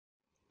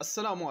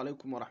Assalamu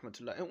alaikum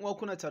warahmatullahi. ‘Yan uwa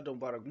kuna tare da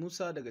Mubarak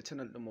Musa daga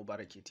channel ɗin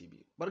Mubarak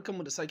TV.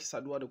 Barkanmu da sake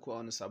saduwa da ku a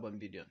wani sabon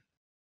bidiyon.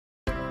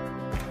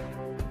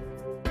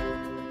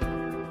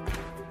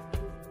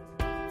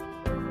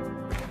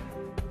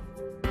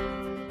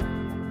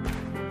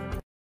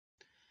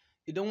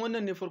 Idan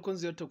wannan ne farkon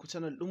ziyartar ku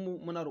channel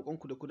ɗinmu, muna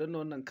roƙonku da ku danna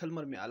wannan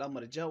kalmar mai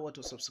alamar ja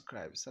wato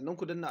subscribe, sannan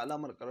ku danna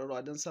alamar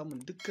ƙararrawa don samun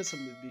dukkan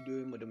sabbin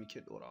bidiyoyinmu da muke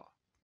ɗorawa.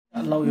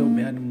 Allah yau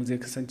bayanin mu zai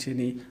kasance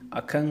ne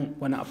akan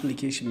wani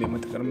application mai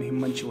matukar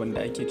muhimmanci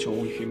wanda ake cewa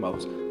Wifi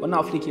mouse. Wannan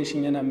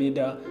application yana mai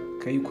da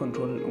ka yi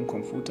control ɗin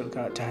kwamfutar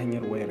ka ta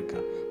hanyar wayarka.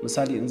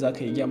 Misali in za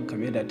ka yi game ka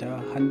maida ta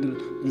handle,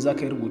 in za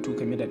ka yi rubutu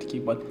ka maida ta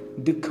keyboard,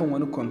 dukkan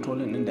wani control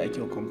ɗin da ake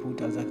wa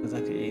kwamfuta za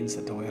ka iya yin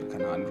sa ta wayarka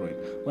na Android.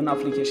 Wannan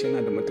application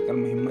yana da matukar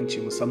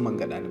muhimmanci musamman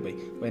ga ɗalibai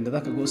wanda za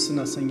ka ga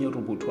suna son yin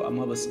rubutu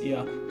amma ba su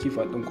iya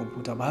keyboard ɗin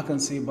kwamfuta ba, hakan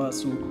sai ba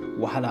su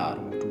wahala a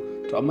rubutu.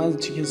 To amma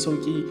cikin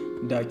sauki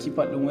da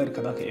keypad ɗin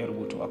wayarka za ka iya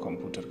rubutu a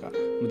kwamfutar ka.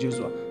 Mu je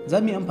zuwa, za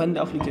mu yi amfani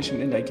da application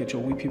ɗin da ake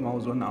cewa Wifi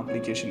mouse. Wannan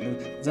application ɗin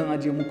zan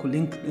ajiye muku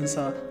link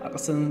ɗinsa a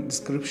ƙasan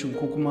description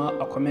ko kuma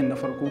a comment na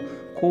farko,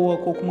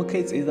 ko kuma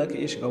kai tsaye za ka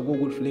iya shiga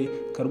Google Play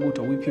ka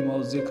rubuta Wifi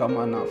mouse, zai kama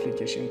wannan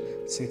application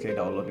sai ka yi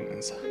downloading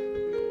ɗinsa.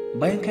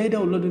 Bayan ka yi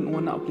downloading ɗin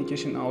wannan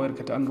application a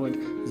wayarka ta Android,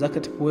 za ka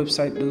tafi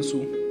website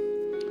ɗinsu.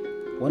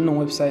 Wannan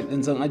website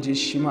ɗin zan ajiye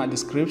shi ma a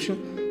description,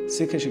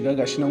 sai ka shiga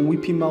gashi nan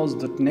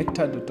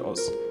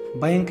wipimouse.nectar.us.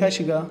 bayan ka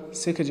shiga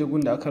sai ka je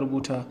gunda aka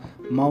rubuta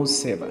mouse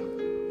saver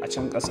a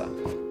can ƙasa.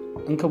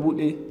 In ka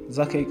buɗe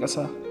za ka yi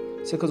ƙasa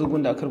sai ka zo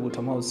gunda aka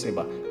rubuta mouse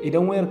saver.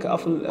 Idan wayarka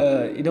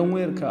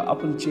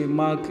Apple ce,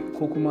 Mac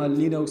ko kuma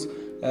Linux,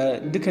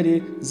 duka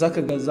dai za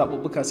ka ga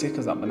zaɓuɓɓuka sai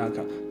ka zaɓi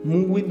naka.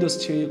 Mu Windows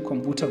ce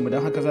kwamfutar mu,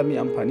 don haka za mu yi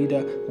amfani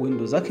da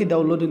Windows. Za ka yi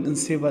downloading ɗin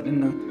saver ɗin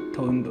nan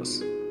ta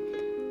Windows.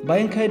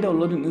 Bayan ka yi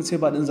downloading ɗin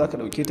saver ɗin za ka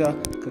ɗauke ta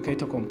ka kai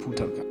ta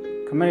kwamfutar ka.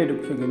 Kamar yadda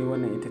kuke gani,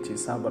 wannan ita ce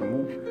sabar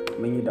mu,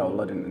 mun yi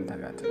downloading ɗinta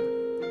gata.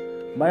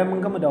 Bayan mun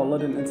gama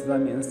downloading ɗinta za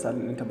mu yi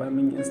installing ɗinta. Bayan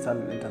mun yi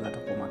installing ɗinta za ta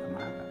koma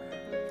kamar haka.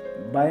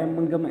 Bayan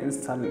mun gama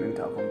installing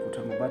ɗinta a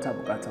kwamfutar mu, ba ta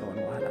buƙatar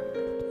wani wahala.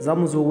 Za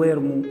mu zo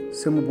wayar mu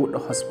sai mu buɗe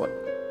hotspot,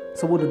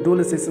 saboda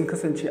dole sai sun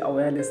kasance a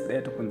wireless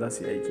ɗaya tukun za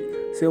su yi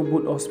aiki. Sai mu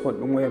buɗe hotspot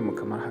ɗin wayar mu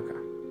kamar haka.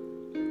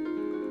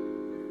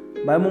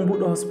 Bayan mun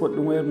buɗe hotspot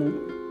ɗin wayar mu,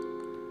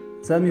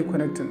 za mu yi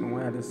connecting ɗin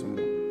wireless mu.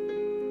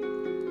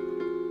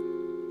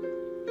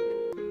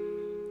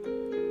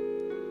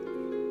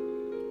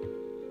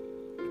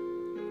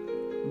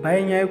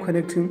 Bayan ya yi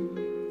connecting,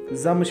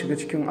 za mu shiga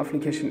cikin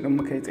application ɗin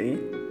mu kai tsaye.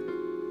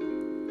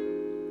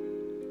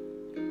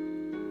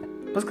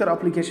 Fuskar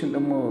application ɗin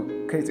mu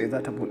kai tsaye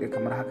za ta buɗe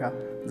kamar haka.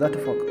 Za ta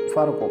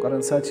fara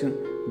ƙoƙarin sacin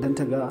don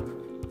ta ga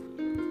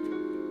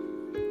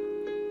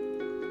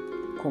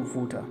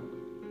kwamfuta.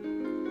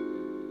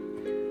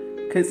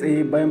 Kai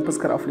tsaye bayan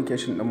fuskar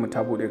application ɗin mu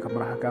ta buɗe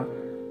kamar haka,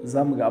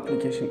 za mu ga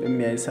application ɗin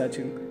mu ya yi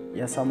sacin,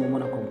 ya samo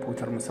mana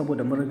kwamfutar mu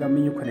saboda mun riga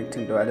mun yi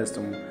connecting da wireless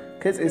ɗin mu.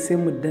 Kai tsaye sai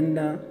mu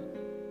danna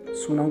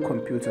sunan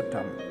kwamfutar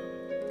tamu.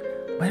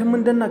 Bayan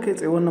mun danna kai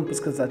tsaye wannan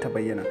fuskar za ta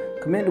bayyana.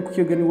 Kamar yadda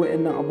kuke gani,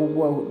 waɗannan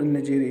abubuwa hudun na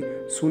jere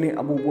su ne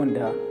abubuwan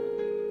da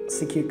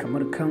suke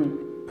kamar kan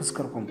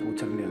fuskar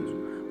kwamfutar na yanzu.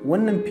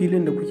 Wannan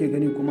filin da kuke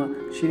gani kuma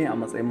shine a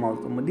matsayin mouse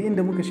ɗin. Duk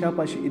inda muka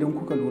shafa shi, idan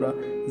kuka lura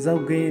za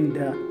ku ga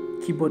yadda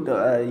keyboard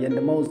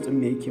yadda mouse ɗin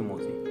me yake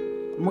motsi.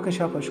 Muka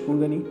shafa shi kun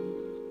gani.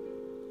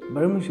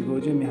 Bari mu shiga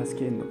waje mai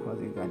haske yadda kowa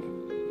zai gane.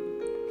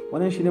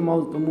 Wannan shine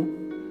mouse ɗin mu.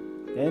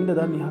 Yayin da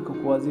za mu yi haka,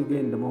 kowa zai ga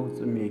yadda mouse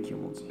ɗin me yake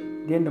motsi.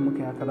 Da yadda muka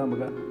yi haka za mu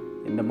ga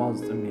yadda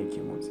mouse ɗin me yake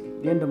motsi.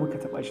 Da yadda muka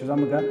taɓa shi za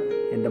mu ga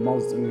yadda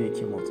mouse ɗin me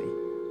yake motsi.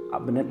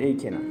 Abu na ɗaya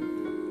kenan.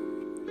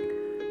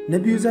 Na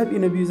biyu, zaɓi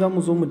na biyu, za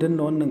mu zo mu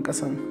danna wannan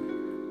ƙasan.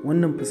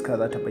 Wannan fuska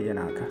za ta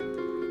bayyana haka.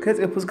 Kai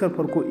tsaye fuskar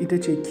farko ita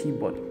ce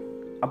keyboard,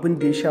 abin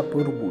da ya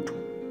shafi rubutu.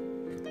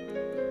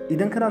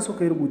 Idan kana so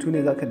ka yi rubutu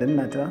ne za ka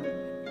danna ta.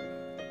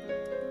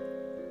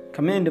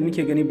 Kamar yadda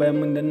muke gani, bayan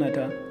mun danna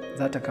ta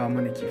za ta kawo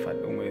mana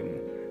keypad ɗin wayarmu.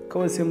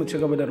 Kawai sai mu ci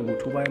gaba da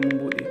rubutu. Bayan mun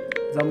buɗe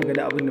za mu ga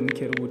da abin da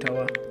muke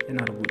rubutawa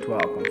yana rubutuwa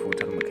a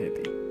kwamfutar mu kai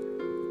tsaye.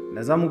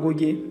 Da za mu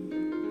goge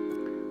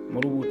mu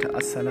rubuta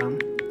assalam,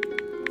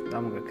 za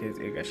mu ga kai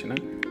tsaye gashi nan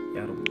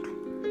ya rubutu.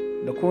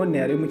 Da kowanne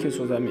yare muke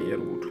so za mu iya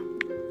rubutu.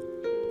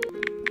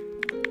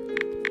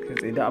 Kai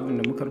tsaye da abin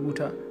da muka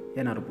rubuta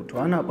yana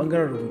rubutuwa. Ana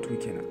ɓangaren rubutu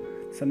kenan.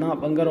 Sannan a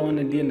ɓangaren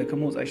wannan diyan da ka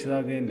motsa shi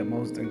za ga yadda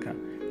mouse ɗinka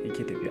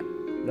yake tafiya.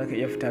 Za ka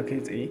iya fita kai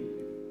tsaye.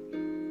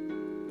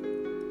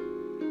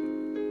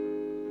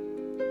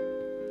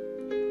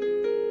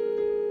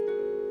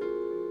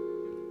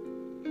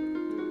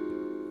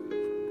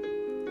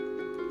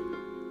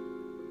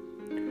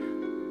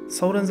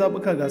 Sauran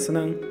zaɓuka ga su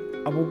nan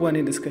abubuwa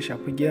ne da suka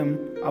shafi game,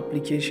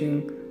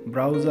 application,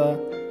 browser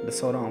da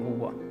sauran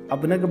abubuwa.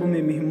 Abu na gaba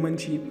mai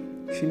muhimmanci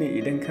shine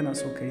idan kana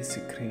so ka yi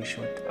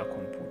screenshot a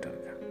kwamfutar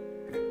ka.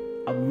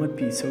 Abu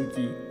mafi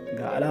sauki,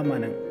 ga alama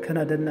nan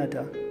kana danna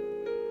ta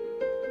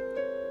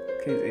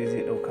kai tsaye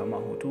zai ɗauka ma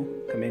hoto.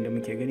 Kamar yadda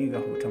muke gani, ga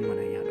hoton mu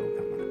nan ya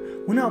ɗauka mana.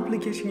 Wannan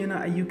application yana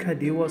ayyuka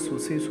da yawa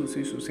sosai.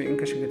 In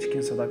ka shiga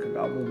cikinsa za ka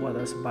ga abubuwa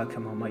za su baka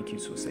mamaki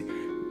sosai.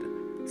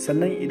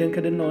 sannan idan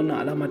ka danna wannan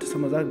alama ta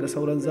sama za ka ga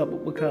sauran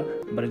zaɓuɓɓuka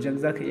barjak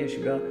za ka iya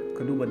shiga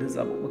ka duba duk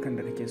zaɓuɓɓukan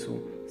da kake so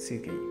sai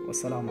ka yi.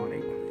 Wassalamu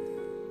alaikum.